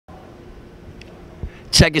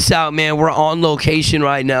Check us out, man. We're on location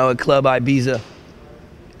right now at Club Ibiza.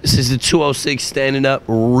 This is the 206 standing up,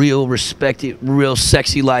 real respected, real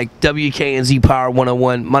sexy like WKNZ Power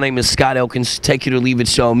 101. My name is Scott Elkins. Take it or leave it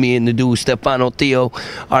show. Me and the dude Stefano Theo,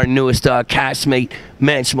 our newest castmate,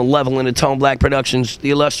 Manch Malevolent of Tone Black Productions, the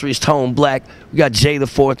illustrious Tone Black. We got Jay the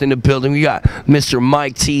Fourth in the building. We got Mr.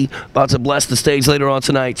 Mike T about to bless the stage later on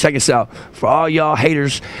tonight. Check us out. For all y'all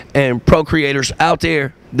haters and procreators out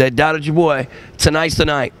there that doubted your boy, tonight's the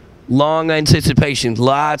night. Long anticipation,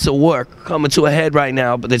 lots of work coming to a head right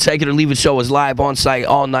now, but the Take It or Leave It show is live on site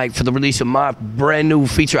all night for the release of my brand new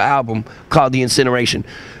feature album called The Incineration.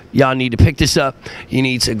 Y'all need to pick this up. You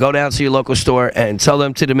need to go down to your local store and tell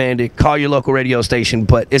them to demand it. Call your local radio station,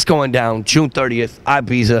 but it's going down June 30th,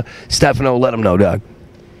 Ibiza. Stefano, let them know, Doug.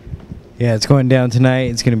 Yeah, it's going down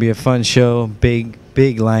tonight. It's going to be a fun show, big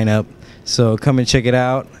lineup. So come and check it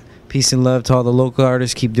out. Peace and love to all the local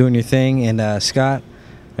artists. Keep doing your thing. And Scott,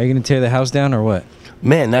 are you going to tear the house down or what?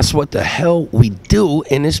 Man, that's what the hell we do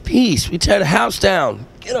in this piece. We tear the house down.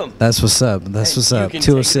 Get them. That's what's up. That's what's up.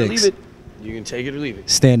 206. You can take it or leave it.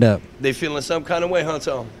 Stand up. They feeling some kind of way, huh,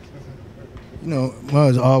 Tom? You know, I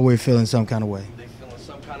was always feeling some kind of way. They feeling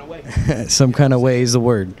some kind of way. Some kind of way is the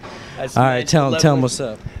word. That's all right, tell them what's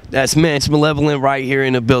up. That's Manch Malevolent right here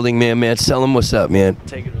in the building, man. Tell them what's up, man.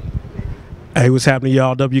 Take it or leave it. Hey, what's happening,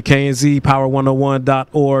 y'all? WKNZ,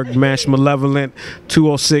 Power101.org, Manch Malevolent,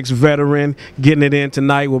 206 veteran, getting it in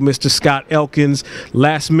tonight with Mr. Scott Elkins.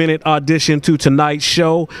 Last minute audition to tonight's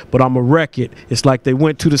show, but I'm a wreck it. It's like they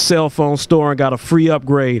went to the cell phone store and got a free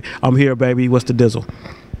upgrade. I'm here, baby. What's the dizzle?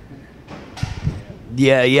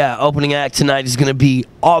 Yeah. Opening act tonight is going to be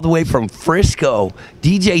all the way from Frisco,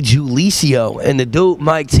 DJ Julicio and the dude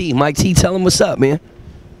Mike T. Mike T, tell him what's up, man.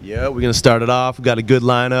 Yeah, we're going to start it off. We've got a good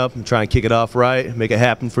lineup and try and kick it off right, make it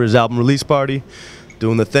happen for his album release party.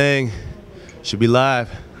 Doing the thing. Should be live.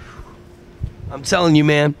 I'm telling you,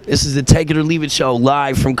 man, this is the Take It or Leave It show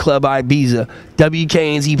live from Club Ibiza,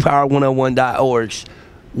 WKNZ Power101.org's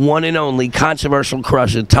one and only controversial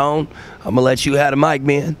crusher, Tone. I'm going to let you have the mic,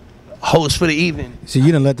 man. Host for the evening. So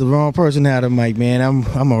you done let the wrong person have the mic, man. I'm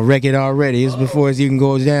gonna wreck it already. It's before it even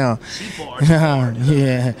goes down.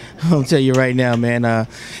 Yeah, I'll tell you right now, man.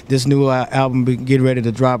 This new album getting ready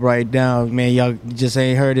to drop right now, man. Y'all just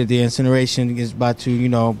ain't heard it. The Incineration is about to, you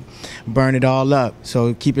know, burn it all up.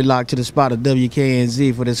 So keep it locked to the spot of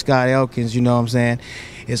WKNZ for the Scott Elkins. You know what I'm saying?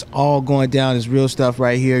 It's all going down. It's real stuff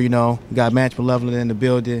right here, you know. We got Manch Malevolent in the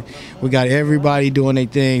building. We got everybody doing their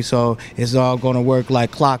thing, so it's all going to work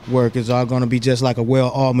like clockwork. It's all going to be just like a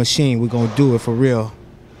well-oiled machine. We're going to do it for real.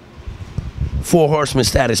 Four Horsemen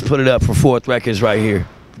status. Put it up for Fourth Records right here.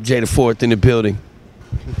 Jay the Fourth in the building.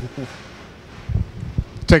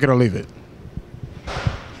 Take it or leave it.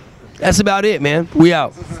 That's about it, man. We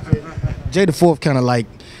out. Jay the Fourth kind of like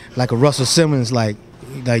a Russell Simmons, like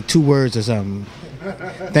 2 words or something.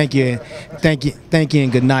 Thank you,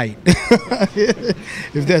 and good night.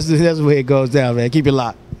 If that's the way it goes down, man. Keep it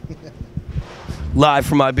locked. Live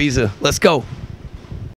from Ibiza. Let's go.